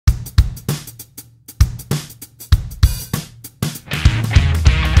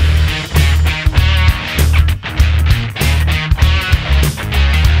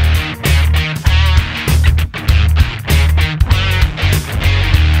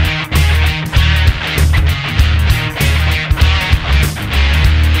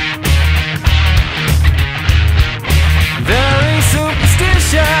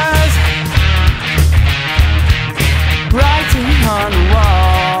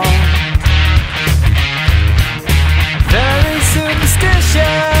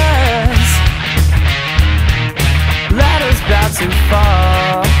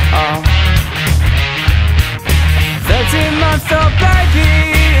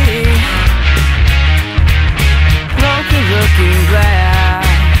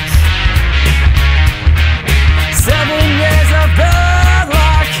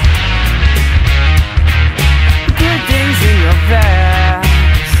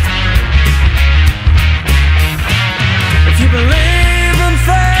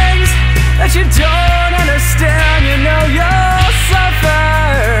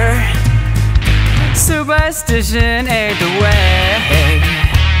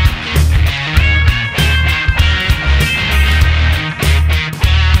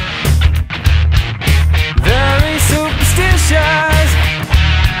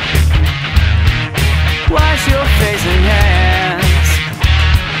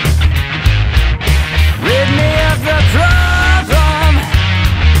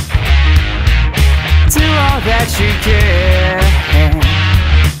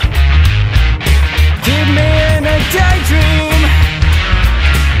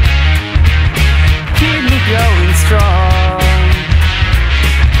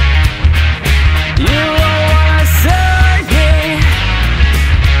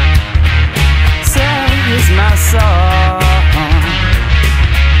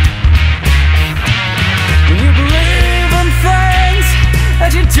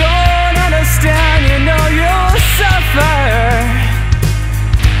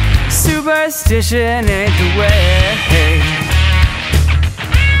Superstition ain't the way.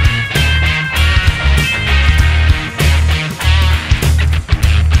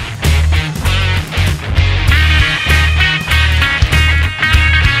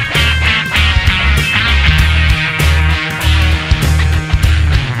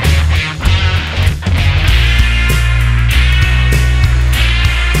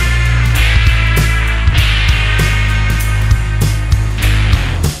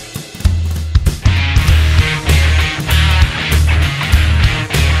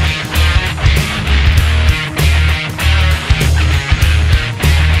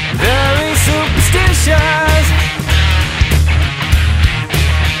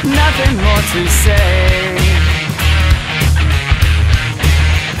 Nothing more to say.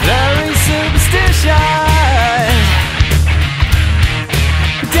 Very superstitious.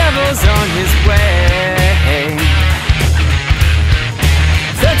 Devil's on his way.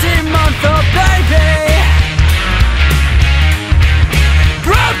 13-month-old baby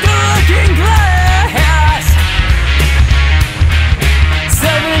broke the looking glass.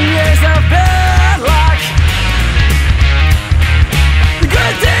 7 years of bad luck.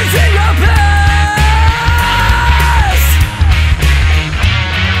 Good things in your past.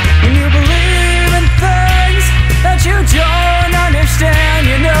 When you believe in things that you don't understand,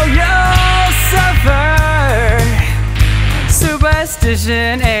 you know you'll suffer. Superstition